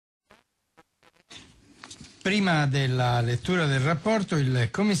Prima della lettura del rapporto, il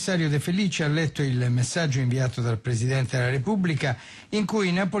commissario De Felice ha letto il messaggio inviato dal Presidente della Repubblica in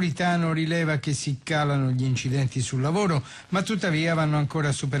cui Napolitano rileva che si calano gli incidenti sul lavoro, ma tuttavia vanno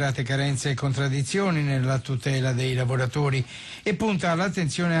ancora superate carenze e contraddizioni nella tutela dei lavoratori e punta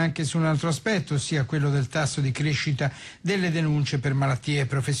l'attenzione anche su un altro aspetto, ossia quello del tasso di crescita delle denunce per malattie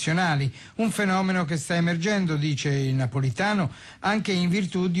professionali, un fenomeno che sta emergendo, dice il Napolitano, anche in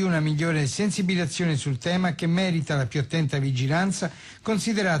virtù di una migliore sensibilizzazione sul tema che merita la più attenta vigilanza,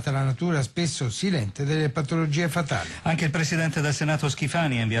 considerata la natura spesso silente delle patologie fatali. Anche il Presidente del Senato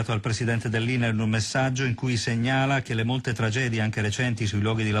Schifani ha inviato al Presidente dell'Inail un messaggio in cui segnala che le molte tragedie, anche recenti, sui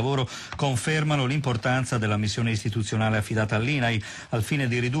luoghi di lavoro confermano l'importanza della missione istituzionale affidata all'Inail al fine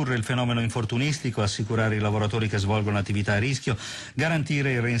di ridurre il fenomeno infortunistico, assicurare i lavoratori che svolgono attività a rischio,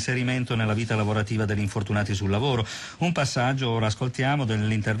 garantire il reinserimento nella vita lavorativa degli infortunati sul lavoro. Un passaggio, ora ascoltiamo,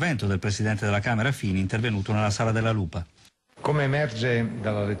 dell'intervento del Presidente della Camera Fini, intervenuto nella Sala della Lupa. Come emerge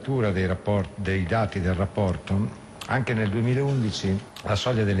dalla lettura dei dati del rapporto, anche nel 2011 la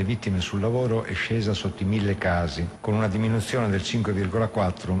soglia delle vittime sul lavoro è scesa sotto i 1000 casi, con una diminuzione del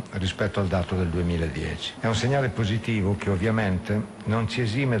 5,4 rispetto al dato del 2010. È un segnale positivo che ovviamente non ci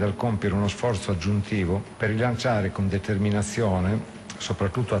esime dal compiere uno sforzo aggiuntivo per rilanciare con determinazione,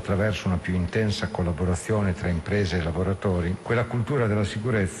 soprattutto attraverso una più intensa collaborazione tra imprese e lavoratori, quella cultura della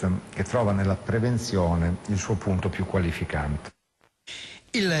sicurezza che trova nella prevenzione il suo punto più qualificante.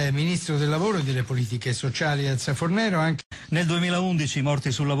 Il Ministro del Lavoro e delle Politiche Sociali Elsa Fornero anche. Nel 2011 i morti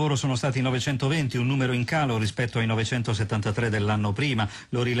sul lavoro sono stati 920, un numero in calo rispetto ai 973 dell'anno prima.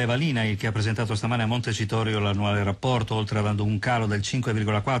 Lo rileva l'Inail, che ha presentato stamane a Montecitorio l'annuale rapporto. Oltre ad un calo del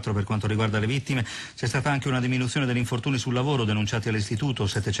 5,4 per quanto riguarda le vittime, c'è stata anche una diminuzione degli infortuni sul lavoro denunciati all'Istituto,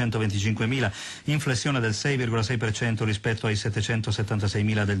 725.000, inflessione del 6,6% rispetto ai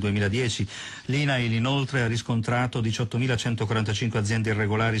 776.000 del 2010. L'Inail inoltre ha riscontrato 18.145 aziende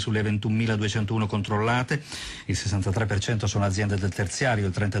irregolari sulle 21.201 controllate, il 63% sono aziende del terziario,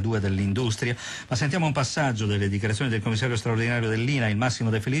 il 32% dell'industria. Ma sentiamo un passaggio delle dichiarazioni del commissario straordinario dell'Inail, Massimo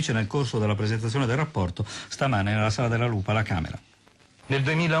De Felice, nel corso della presentazione del rapporto stamane nella Sala della Lupa alla Camera. Nel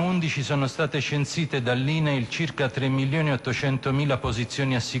 2011 sono state censite dall'Inail circa 3.800.000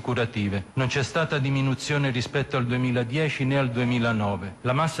 posizioni assicurative. Non c'è stata diminuzione rispetto al 2010 né al 2009.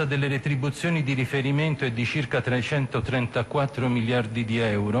 La massa delle retribuzioni di riferimento è di circa 334 miliardi di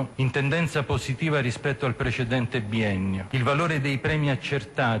euro, in tendenza positiva rispetto al precedente biennio. Il valore dei premi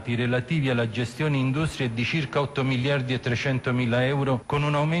accertati relativi alla gestione industria è di circa 8 miliardi e 300 mila euro, con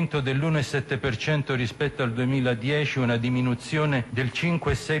un aumento dell'1,7% rispetto al 2010, una diminuzione del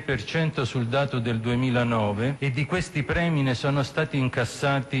 5,6% sul dato del 2009, e di questi premi ne sono stati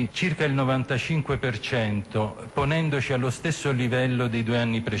incassati circa il 95%, ponendoci allo stesso livello dei 2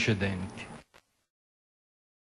 anni precedenti.